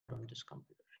on this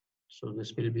computer. So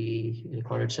this will be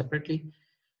recorded separately.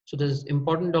 So this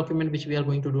important document which we are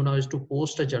going to do now is to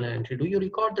post a journal entry. Do you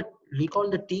recall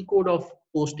the T code of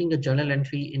posting a journal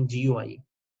entry in GUI?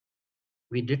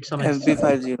 We did some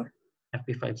exercise. FB50.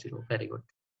 FP50. Very good.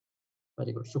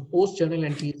 Very good. So post journal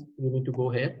entries, you need to go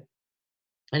here.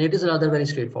 And it is rather very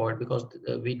straightforward because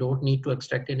we don't need to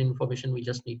extract any information. We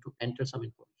just need to enter some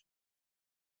information.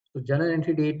 So journal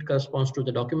entry date corresponds to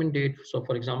the document date. So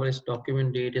for example, this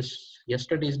document date is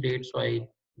yesterday's date. So I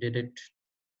did it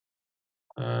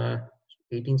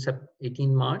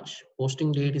 18 March.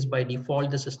 Posting date is by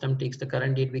default, the system takes the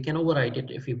current date. We can override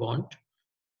it if we want.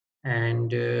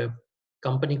 And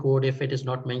company code, if it is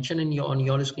not mentioned on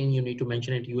your screen, you need to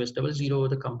mention it US00.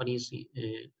 The company's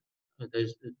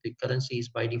the currency is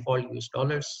by default US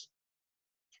dollars.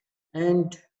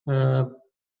 And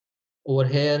over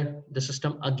here, the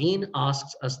system again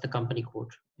asks us the company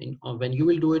code. When you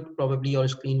will do it, probably your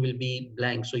screen will be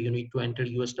blank. So you need to enter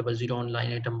US00 on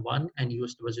line item 1 and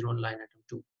US00 on line item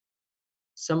 2.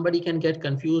 Somebody can get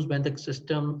confused when the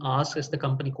system asks us the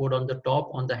company code on the top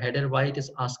on the header, why it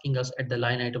is asking us at the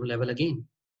line item level again.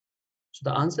 So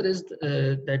the answer is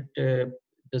that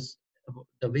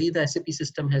the way the SAP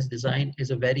system has designed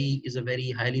is a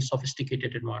very highly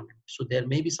sophisticated environment. So there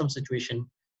may be some situation,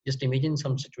 just imagine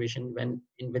some situation when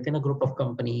within a group of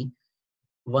company,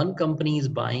 one company is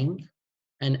buying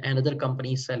and another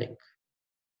company is selling.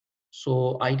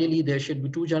 So ideally there should be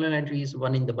two journal entries,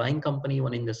 one in the buying company,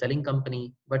 one in the selling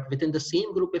company. But within the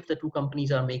same group, if the two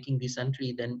companies are making this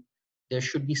entry, then there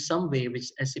should be some way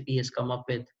which SAP has come up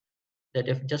with that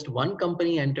if just one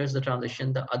company enters the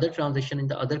transaction, the other transaction in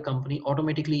the other company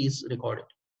automatically is recorded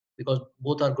because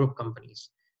both are group companies.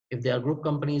 If they are group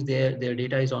companies, their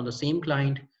data is on the same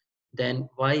client, then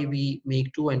why we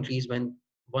make two entries when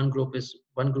one group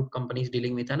company is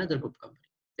dealing with another group company?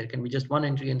 There can be just one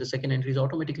entry and the second entry is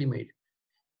automatically made.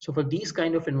 So for these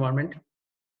kind of environment,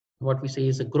 what we say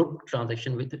is a group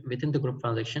transaction within the group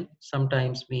transaction.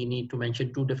 Sometimes we need to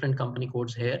mention two different company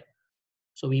codes here.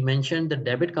 So we mentioned the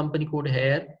debit company code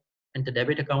here and the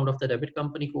debit account of the debit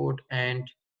company code and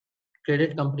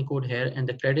credit company code here and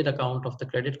the credit account of the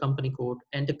credit company code,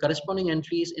 and the corresponding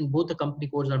entries in both the company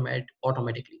codes are made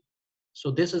automatically. So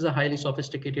this is a highly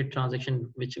sophisticated transaction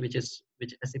which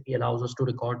SAP allows us to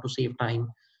record to save time.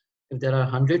 If there are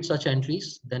 100 such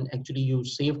entries, then actually you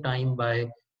save time by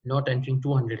not entering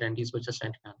 200 entries, but just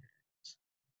entering 100 entries.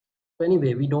 So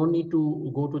anyway, we don't need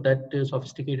to go to that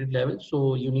sophisticated level.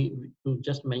 So you need to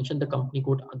just mention the company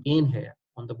code again here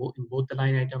on in both the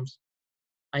line items.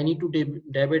 I need to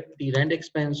debit the rent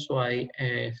expense. So I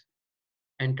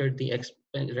entered the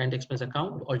rent expense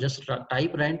account, or just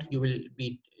type rent. You will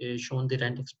be shown the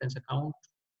rent expense account.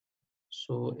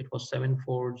 So it was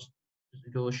 740,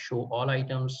 show all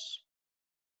items.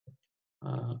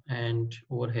 And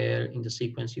over here in the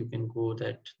sequence, you can go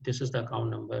that this is the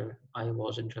account number I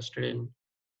was interested in,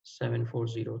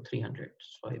 740300.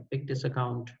 So I pick this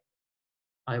account.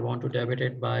 I want to debit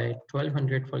it by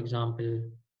 1200, for example.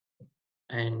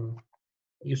 And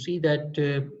you see that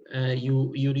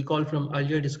you recall from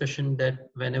earlier discussion that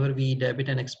whenever we debit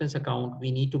an expense account,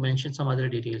 we need to mention some other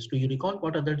details. Do you recall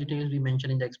what other details we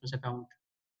mentioned in the expense account?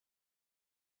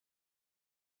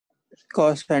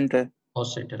 Cost center.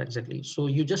 Cost center, exactly. So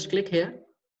you just click here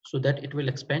so that it will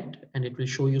expand and it will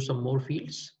show you some more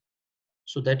fields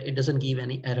so that it doesn't give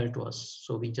any error to us.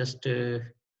 So we just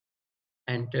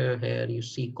enter here, you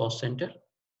see cost center.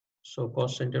 So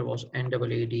cost center was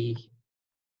NAAD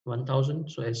 1000.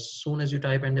 So as soon as you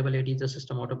type NAAD, the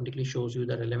system automatically shows you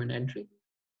the relevant entry.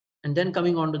 And then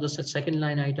coming on to the second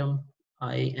line item,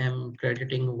 I am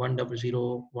crediting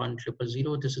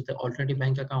 1001000. This is the alternative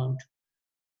bank account,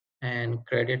 and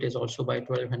credit is also by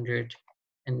 1200.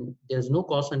 And there's no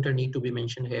cost center need to be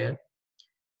mentioned here.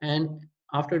 And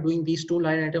after doing these two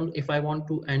line items, if I want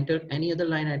to enter any other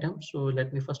line item, so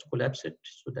let me first collapse it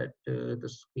so that the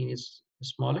screen is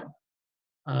smaller.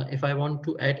 If I want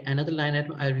to add another line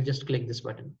item, I will just click this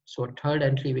button. So a third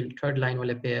line will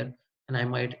appear, and I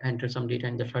might enter some data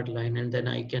in the third line, and then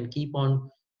I can keep on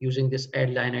using this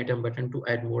add line item button to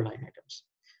add more line items.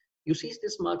 You see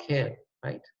this mark here,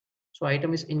 right? So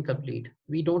item is incomplete.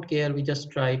 We don't care, we just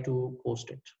try to post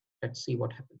it. Let's see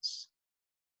what happens.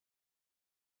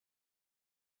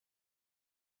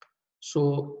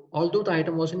 So although the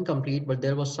item was incomplete, but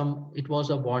it was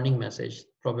a warning message,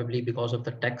 probably because of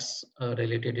the tax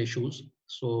related issues.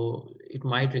 So it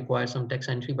might require some text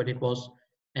entry, but it was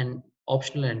an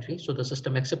optional entry. So the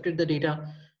system accepted the data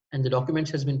and the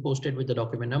documents has been posted with the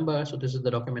document number. So this is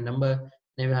the document number.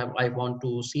 Now I want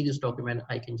to see this document,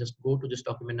 I can just go to this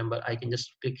document number. I can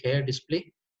just click here,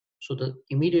 display, So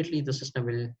immediately the system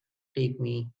will take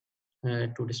me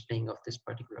to displaying of this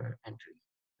particular entry,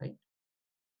 right?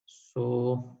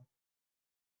 So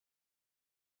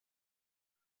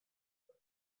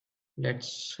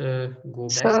let's go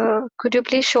back. Sir, could you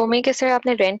please show me कि sir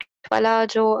आपने rent वाला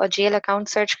जो GL account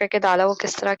search करके डाला वो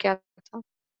किस तरह क्या था?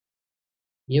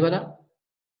 ये वाला?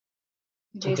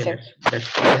 जी Okay, sir.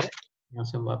 let's go back. यहाँ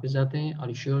से हम वापस जाते हैं. Are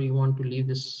you sure you want to leave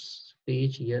this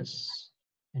page? Yes.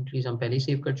 Entries हम पहले ही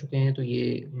सेव कर चुके हैं, तो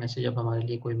ये मैसेज अब हमारे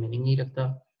लिए कोई मीनिंग नहीं रखता.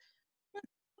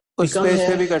 उस पेज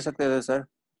पे भी कर सकते थे सर.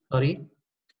 सॉरी,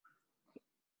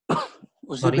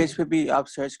 उसी पेज पे भी आप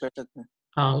सर्च कर सकते हैं.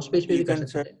 हाँ, उस पेज पे भी You कर can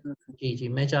सकते search. थे. जी जी,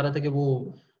 मैं चाह रहा था कि वो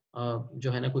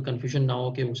जो है ना कोई कंफ्यूजन ना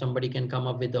हो कि somebody can come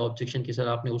up with the objection कि सर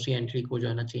आपने उसी एंट्री को जो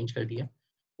है ना चेंज कर दिया.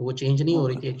 वो चेंज नहीं हो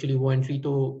रही थी एक्चुअली, वो एंट्री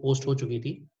तो पोस्ट हो चुकी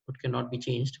थी. It cannot be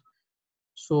changed.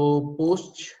 So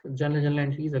post journal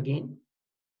entries again.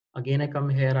 Again, I come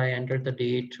here, I enter the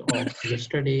date of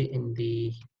yesterday in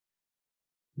the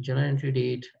journal entry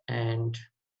date, and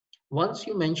once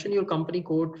you mention your company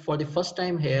code for the first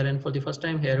time here and for the first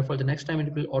time here, for the next time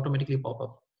it will automatically pop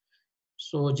up.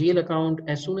 So GL account,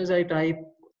 as soon as I type,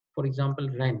 for example,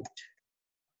 rent,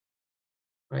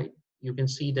 right? You can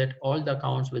see that all the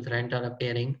accounts with rent are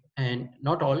appearing, and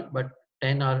not all, but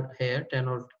 10 are here, 10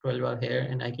 or 12 are here,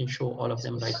 and I can show all of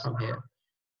them right from here.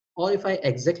 Or if I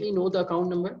exactly know the account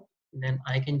number, then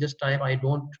I can just type, I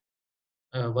don't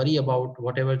worry about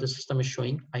whatever the system is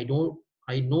showing. I know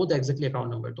the exactly account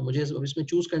number. तो मुझे इसमें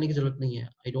choose करने की जरूरत नहीं है.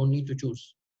 I don't need to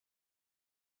choose.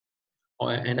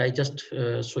 And I just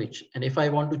switch. And if I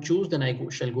want to choose, then I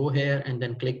shall go here and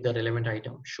then click the relevant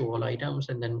item, show all items,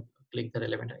 and then click the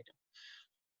relevant item.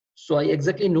 So I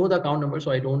exactly know the account number,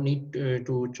 so I don't need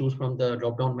to choose from the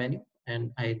drop-down menu.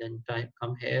 And I then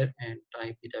come here and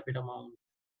type the debit amount,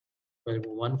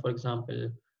 1201, for example.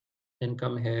 Then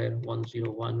come here,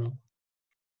 101,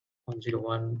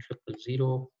 101,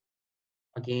 000.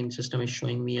 Again, system is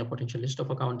showing me a potential list of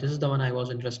account. This is the one I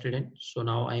was interested in. So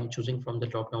now I am choosing from the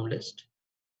drop-down list.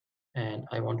 And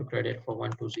I want to credit for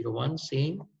 1201,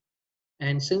 same.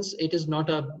 And since it is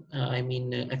not a,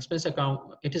 expense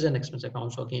account, it is an expense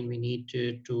account. So again, we need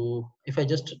if I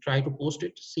just try to post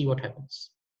it, see what happens.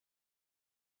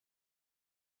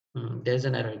 There's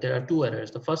an error. There are two errors.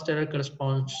 The first error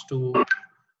corresponds to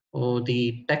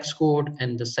the text code,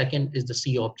 and the second is the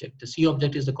C object. The C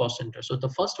object is the cost center. So the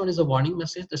first one is a warning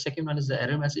message. The second one is the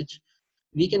error message.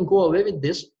 We can go away with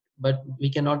this, but we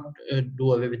cannot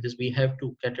do away with this. We have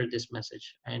to cater this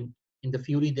message. And in the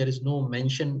Fiori, there is no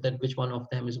mention that which one of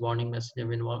them is warning message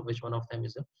and which one of them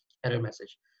is a error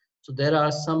message. So there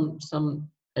are some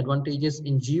advantages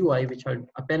in GUI which are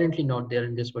apparently not there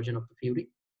in this version of the Fiori.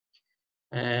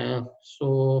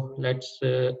 So let's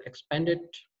expand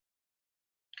it.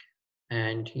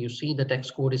 And you see the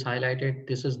text code is highlighted.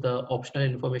 This is the optional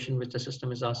information which the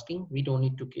system is asking. We don't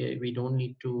need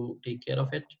to take care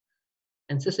of it.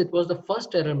 And since it was the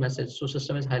first error message, so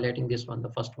system is highlighting this one,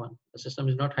 the first one. The system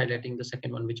is not highlighting the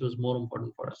second one, which was more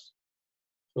important for us.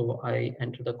 So I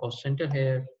enter the cost center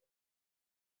here,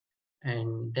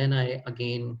 and then I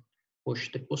again push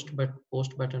the post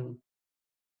button,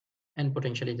 and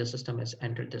potentially the system has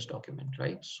entered this document,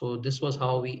 right? So this was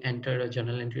how we enter a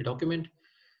journal entry document.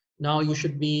 Now you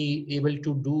should be able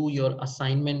to do your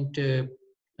assignment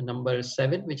number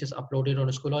 7, which is uploaded on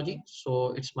Schoology.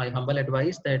 So it's my humble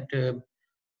advice that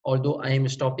although I am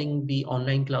stopping the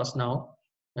online class now,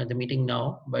 the meeting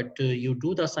now, but you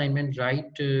do the assignment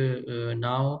right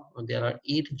now. There are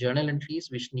 8 journal entries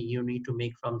which you need to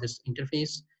make from this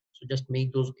interface. So just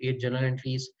make those 8 journal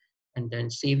entries and then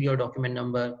save your document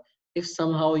number. If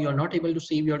somehow you're not able to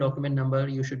save your document number,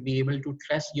 you should be able to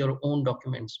trace your own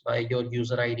documents by your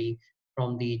user ID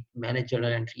from the Manage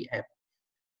Journal Entry app.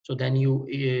 So then you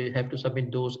have to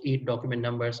submit those 8 document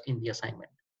numbers in the assignment.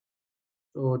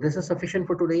 So this is sufficient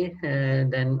for today. And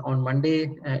then on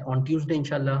on Tuesday,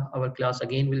 inshallah, our class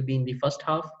again will be in the first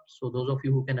half. So those of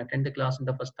you who can attend the class in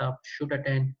the first half should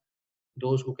attend.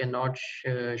 Those who cannot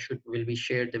will be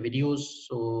shared the videos,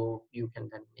 so you can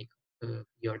then make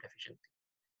your deficiency.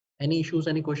 Any issues,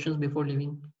 any questions before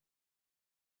leaving?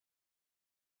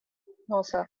 No,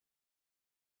 sir.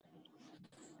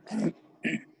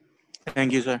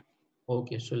 Thank you, sir.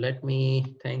 Okay, so let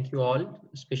me thank you all,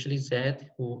 especially Zaid,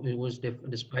 who was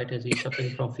despite as he's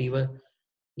suffering from fever,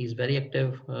 he's very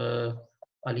active.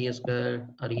 Ali Asgar,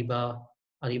 Ariba.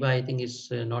 Ariba, I think, is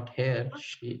not here.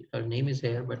 Her name is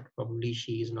here, but probably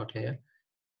she is not here.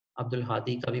 Abdul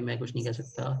Hadi का भी मैं कुछ नहीं कह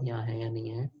सकता, यहाँ है या नहीं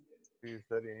है.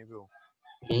 सर यहीं पे हो.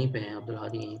 यहीं पे हैं अब्दुल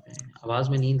हादी, यहीं पे हैं. आवाज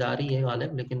में नींद आ रही है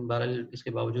गालिब, लेकिन बहरहाल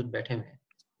इसके बावजूद बैठे हुए हैं,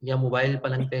 या मोबाइल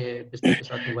पलंग पे है, बिस्तर के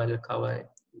साथ मोबाइल रखा हुआ है.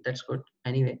 That's good.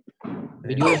 एनीवे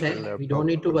वीडियोस है, we don't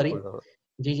need to worry.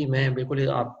 जी जी, मैं बिल्कुल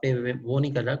आप पे वो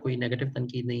नहीं कर रहा, कोई नेगेटिव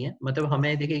तनकीद नहीं है। मतलब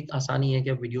हमें देखिए एक आसानी है कि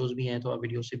अब वीडियोस भी हैं तो आप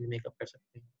वीडियो से भी मेकअप कर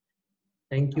सकते हैं।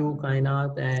 थैंक यू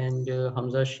कायनात and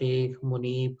Hamza Sheikh,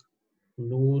 Munib,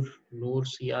 Noor, Noor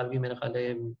CR भी मेरा ख्याल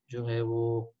है जो है वो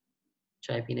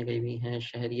चाय पीने गई हुई हैं,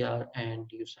 Shahryar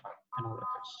and Yusra and all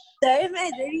others. Sir मैं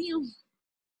इधर ही हूँ।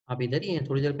 आप इधर ही हैं?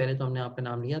 थोड़ी देर पहले तो हमने आपका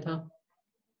नाम लिया था,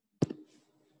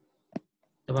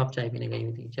 तब आप चाय पीने गई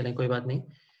हुई थी। चलें कोई बात नहीं।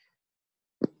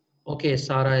 Okay,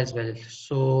 Sarah as well.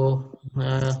 So,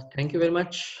 thank you very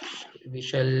much. We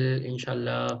shall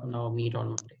inshallah now meet on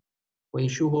Monday. कोई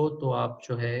इशू हो तो आप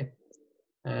जो है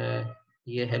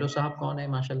ये हेलो साहब कौन है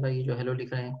माशाल्लाह, ये जो हेलो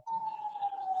लिख रहे हैं?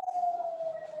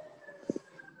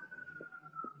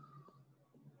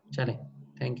 चलें,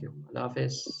 थैंक यू, अल्लाह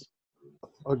हाफिज़।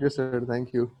 Okay, sir.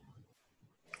 Thank you.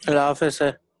 अल्लाह हाफ़िज़ सर।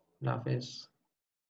 अल्लाह हाफिज़।